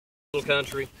Little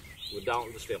Country with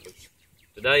Dalton Distillery.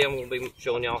 Today I'm going to be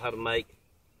showing y'all how to make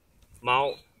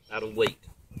malt out of wheat.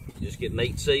 Just get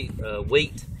wheat seed.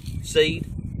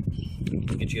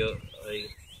 Get you a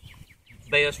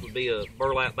best would be a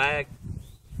burlap bag.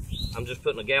 I'm just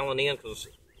putting a gallon in because,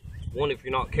 one, if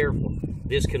you're not careful,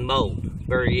 this can mold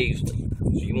very easily.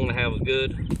 So you want to have a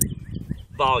good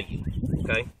volume,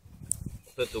 okay?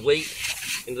 Put the wheat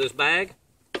into this bag,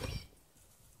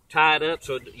 tie it up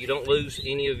so you don't lose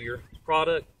any of your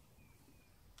product.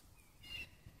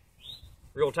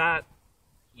 Real tight.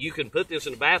 You can put this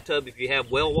in a bathtub if you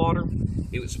have well water.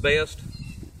 It's best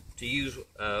to use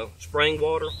spring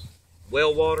water.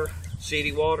 Well water,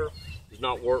 city water does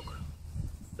not work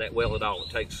that well at all. It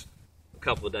takes a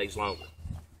couple of days longer.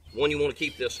 One, you want to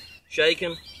keep this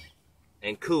shaken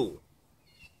and cool.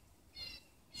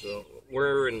 So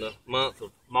we're in the month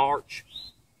of March.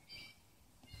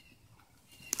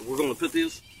 We're going to put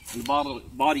this in the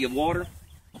body of water,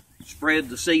 spread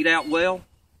the seed out well,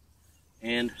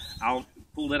 and I'll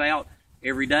pull that out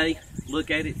every day,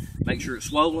 look at it, make sure it's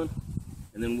swollen,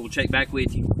 and then we'll check back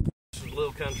with you. This is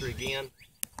Little Country again,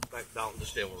 back to Dalton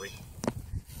Distillery.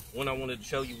 One I wanted to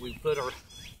show you, we put our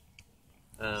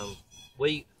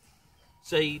wheat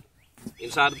seed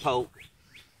inside the poke,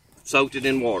 soaked it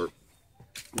in water.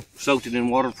 Soaked it in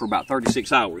water for about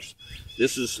 36 hours.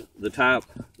 This is the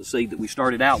seed that we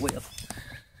started out with.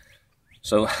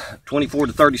 So 24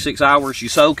 to 36 hours, you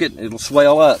soak it, it'll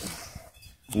swell up.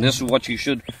 And this is what you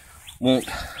should want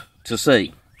to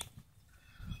see.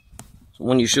 So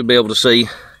when you should be able to see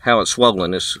how it's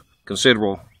swollen, it's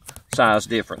considerable size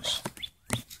difference.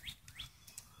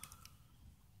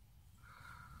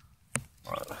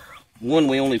 One,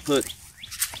 we only put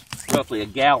roughly a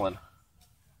gallon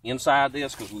inside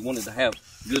this because we wanted to have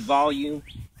good volume.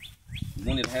 We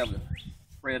wanted to have it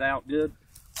spread out good.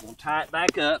 We'll tie it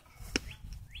back up.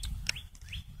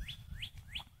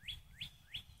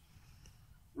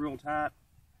 Real tight.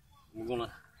 We're going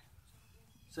to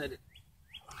set it,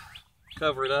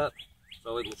 cover it up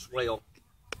so it'll swell,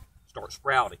 start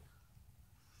sprouting.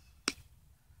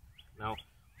 Now,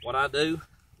 what I do,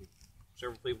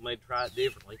 several people may try it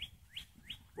differently.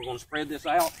 We're going to spread this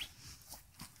out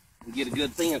and get a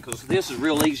good thin, because this is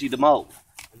real easy to mold.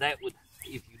 And that would,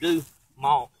 if you do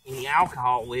malt any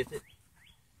alcohol with it,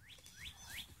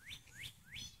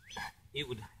 it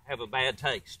would have a bad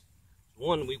taste.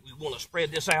 One, we want to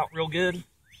spread this out real good and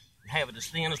have it as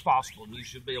thin as possible, and you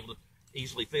should be able to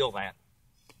easily feel that.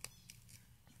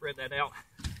 Spread that out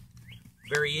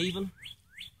very even.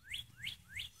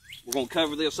 We're going to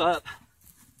cover this up,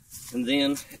 and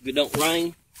then if it don't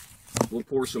rain, we'll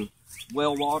pour some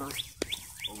well water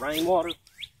or rainwater,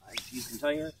 like a few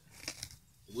containers.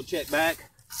 We'll check back.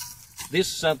 This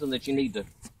is something that you need to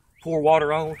pour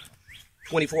water on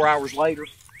 24 hours later.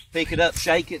 Pick it up,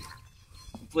 shake it,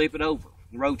 and flip it over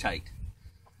and rotate.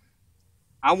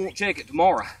 I won't check it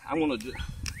tomorrow. I'm going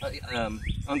to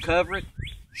uncover it,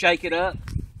 shake it up,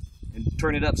 and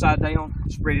turn it upside down,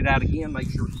 spread it out again, make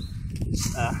sure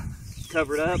it's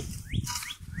covered up,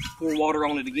 pour water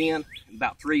on it again. In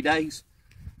about 3 days,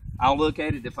 I'll look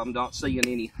at it if I'm not seeing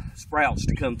any sprouts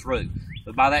to come through.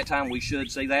 But by that time, we should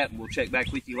see that, and we'll check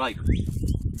back with you later.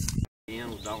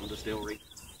 Again, with Dalton Distillery,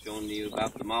 showing you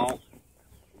about the malt.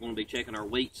 We're going to be checking our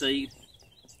wheat seed.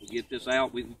 We'll get this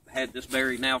out. We've had this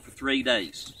buried now for 3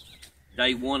 days.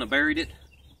 Day one, I buried it.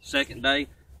 Second day,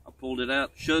 I pulled it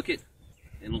out, shook it,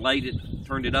 and laid it,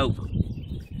 turned it over.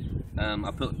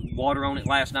 I put water on it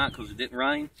last night because it didn't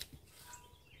rain.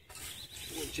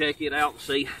 We'll check it out and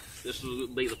see. This will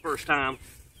be the first time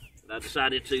that I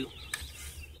decided to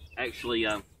actually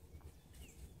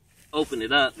open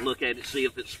it up and look at it, see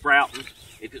if it's sprouting,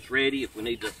 if it's ready, if we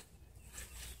need to.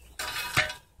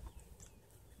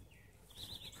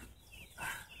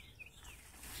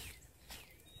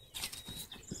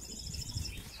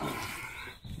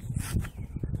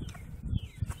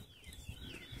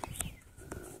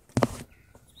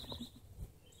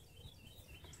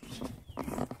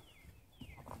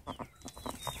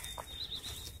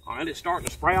 All right, it's starting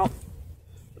to sprout,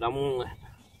 but I'm going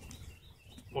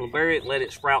to bury it and let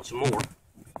it sprout some more.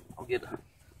 I'll get a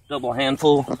double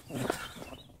handful.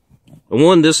 And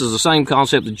one, this is the same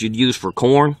concept that you'd use for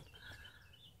corn,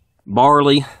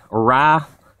 barley, or rye.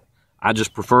 I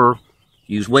just prefer to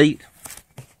use wheat.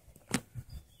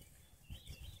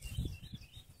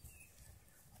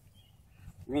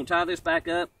 We're going to tie this back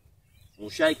up. We'll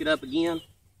shake it up again.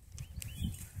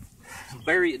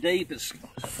 Bury it deep. It's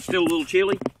still a little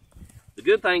chilly. The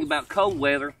good thing about cold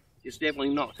weather, it's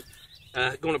definitely not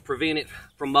going to prevent it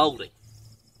from molding.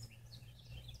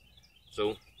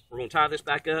 So we're going to tie this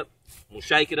back up, I'm gonna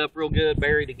shake it up real good,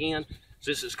 bury it again.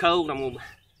 Since it's cold, I'm gonna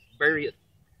bury it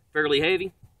fairly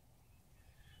heavy.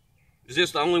 Is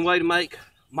this the only way to make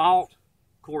malt?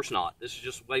 Of course not. This is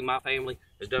just the way my family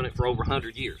has done it for over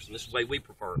 100 years, and this is the way we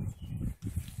prefer it.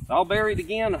 So I'll bury it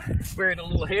again, bury it a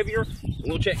little heavier, and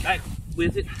we'll check back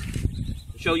with it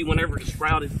and show you whenever it's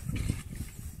sprouted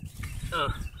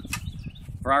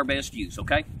for our best use,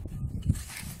 okay?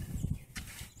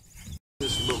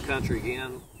 This is a little country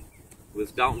again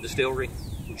with Dalton Distillery.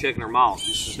 We're checking our malt.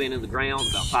 This has been in the ground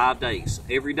about 5 days.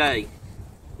 Every day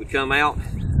we come out,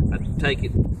 I'd take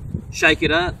it, shake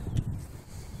it up,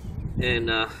 and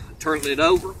turn it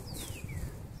over.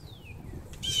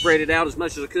 Spread it out as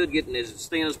much as I could, getting it as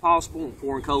thin as possible, and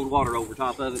pouring cold water over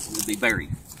top of it, and it'd be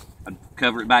buried. I'd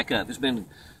cover it back up. It's been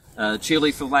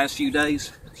chilly for the last few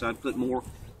days, so I'd put more.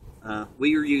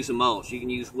 We are using mulch. You can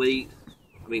use wheat,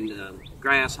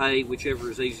 grass, hay,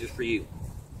 whichever is easiest for you.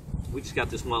 We just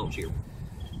got this mulch here.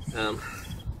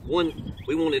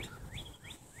 We wanted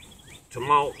to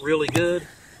malt really good.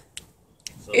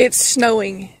 So it's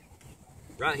snowing.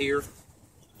 Right here,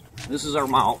 this is our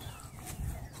malt.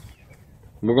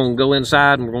 We're going to go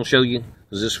inside and we're going to show you,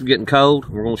 because this is getting cold,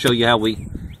 we're going to show you how we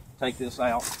take this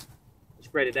out,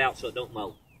 spread it out so it don't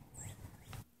mold.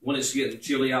 When it's getting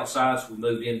chilly outside, so we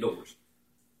move indoors.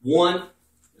 One,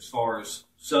 as far as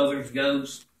Southern's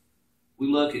goes, we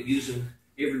look at using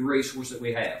every resource that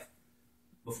we have.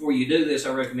 Before you do this,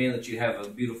 I recommend that you have a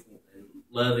beautiful and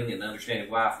loving and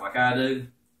understanding wife like I do,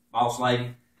 boss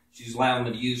lady. She's allowing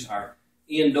me to use our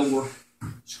indoor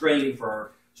screening for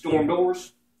our storm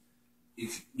doors.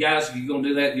 If you're going to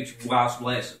do that, get your wife's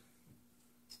blessing.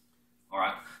 All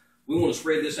right. We want to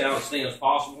spread this out as thin as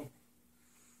possible.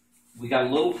 We got a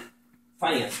little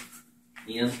fan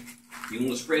in. You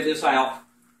want to spread this out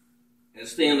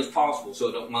as thin as possible so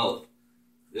it don't mold.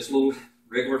 This little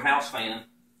regular house fan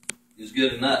is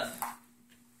good enough.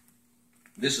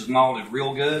 This is malted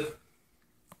real good.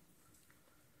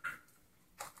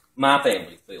 My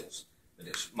family feels that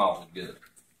it's malted good.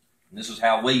 And this is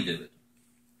how we do it.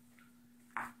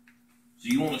 So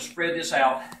you want to spread this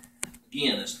out,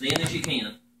 again, as thin as you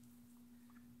can,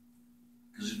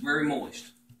 because it's very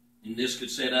moist. And this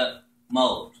could set up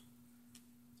mold.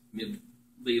 It would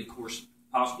be, of course,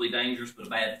 possibly dangerous, but a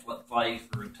bad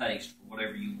flavor and taste for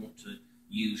whatever you want to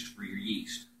use for your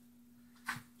yeast.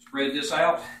 Spread this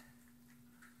out.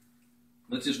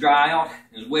 Let this dry out.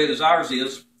 As wet as ours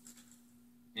is,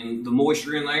 and the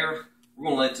moisture in there, we're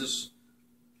going to let this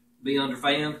be under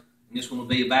fan, and this one will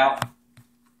be about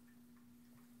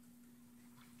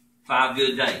 5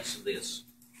 good days of this.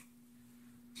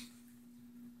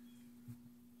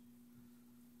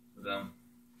 But,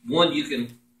 one, you can,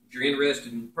 if you're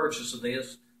interested in the purchase of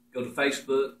this, go to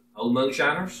Facebook, Old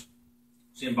Moonshiners,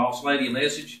 send Boss Lady a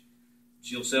message.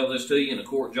 She'll sell this to you in a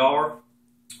quart jar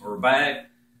or a bag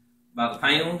by the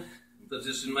pound, and put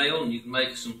this in mail, and you can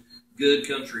make some good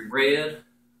country bread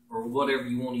or whatever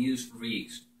you want to use for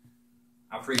yeast.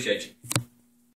 I appreciate you.